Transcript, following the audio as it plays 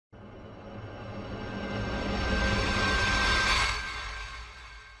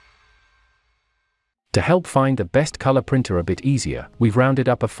To help find the best color printer a bit easier, we've rounded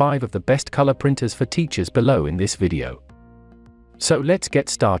up 5 of the best color printers for teachers below in this video. So let's get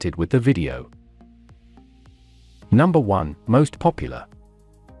started with the video. Number 1, most popular.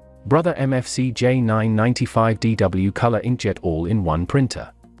 Brother MFC J995DW Color Inkjet All-in-One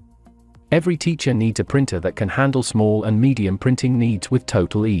Printer. Every teacher needs a printer that can handle small and medium printing needs with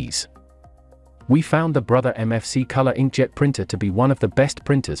total ease. We found the Brother MFC Color Inkjet printer to be one of the best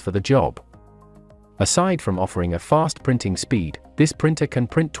printers for the job. Aside from offering a fast printing speed, this printer can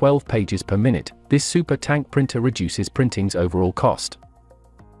print 12 pages per minute. This super tank printer reduces printing's overall cost.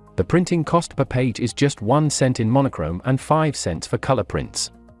 The printing cost per page is just 1 cent in monochrome and 5 cents for color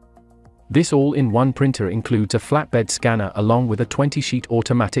prints. This all-in-one printer includes a flatbed scanner along with a 20-sheet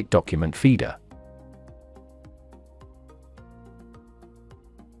automatic document feeder.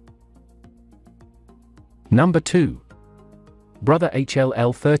 Number 2. Brother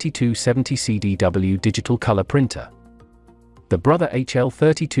HLL3270CDW Digital Color Printer. The Brother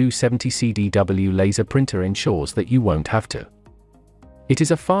HL3270CDW laser printer ensures that you won't have to. It is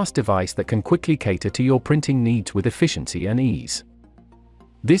a fast device that can quickly cater to your printing needs with efficiency and ease.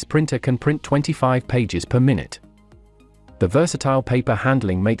 This printer can print 25 pages per minute. The versatile paper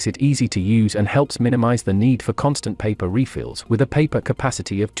handling makes it easy to use and helps minimize the need for constant paper refills with a paper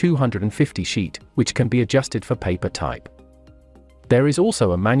capacity of 250 sheet, which can be adjusted for paper type. There is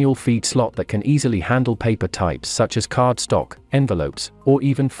also a manual feed slot that can easily handle paper types such as cardstock, envelopes, or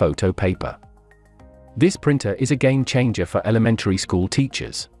even photo paper. This printer is a game changer for elementary school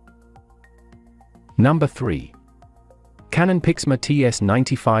teachers. Number 3. Canon PIXMA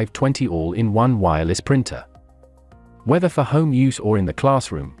TS9520 All-in-One Wireless Printer. Whether for home use or in the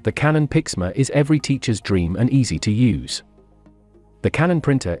classroom, the Canon PIXMA is every teacher's dream and easy to use. The Canon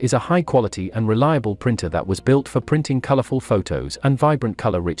printer is a high-quality and reliable printer that was built for printing colorful photos and vibrant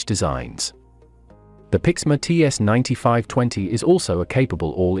color-rich designs. The PIXMA TS9520 is also a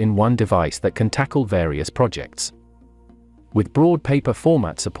capable all-in-one device that can tackle various projects. With broad paper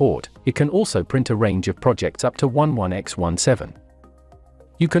format support, it can also print a range of projects up to 11x17.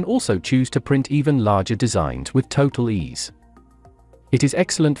 You can also choose to print even larger designs with total ease. It is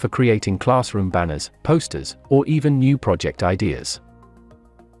excellent for creating classroom banners, posters, or even new project ideas.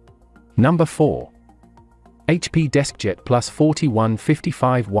 Number 4. HP DeskJet Plus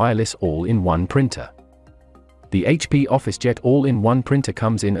 4155 Wireless All-in-One Printer. The HP OfficeJet All-in-One Printer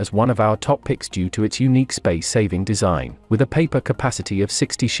comes in as one of our top picks due to its unique space-saving design, with a paper capacity of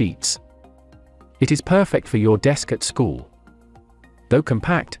 60 sheets. It is perfect for your desk at school. Though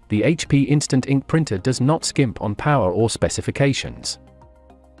compact, the HP Instant Ink printer does not skimp on power or specifications.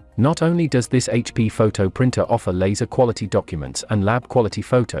 Not only does this HP photo printer offer laser-quality documents and lab-quality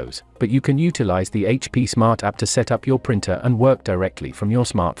photos, but you can utilize the HP Smart app to set up your printer and work directly from your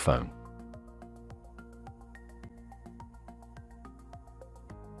smartphone.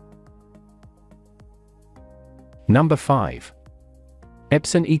 Number 5.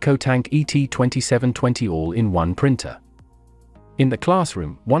 Epson EcoTank ET2720 All-in-One Printer. In the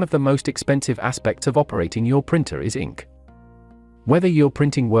classroom, one of the most expensive aspects of operating your printer is ink. Whether you're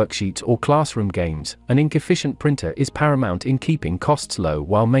printing worksheets or classroom games, an ink-efficient printer is paramount in keeping costs low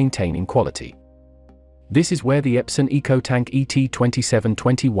while maintaining quality. This is where the Epson EcoTank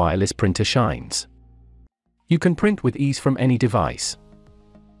ET2720 wireless printer shines. You can print with ease from any device.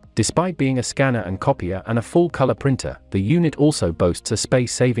 Despite being a scanner and copier and a full-color printer, the unit also boasts a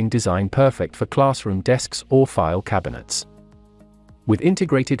space-saving design perfect for classroom desks or file cabinets. With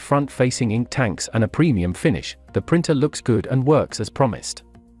integrated front-facing ink tanks and a premium finish, the printer looks good and works as promised.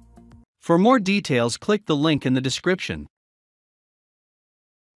 For more details, click the link in the description.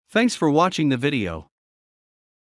 Thanks for watching the video.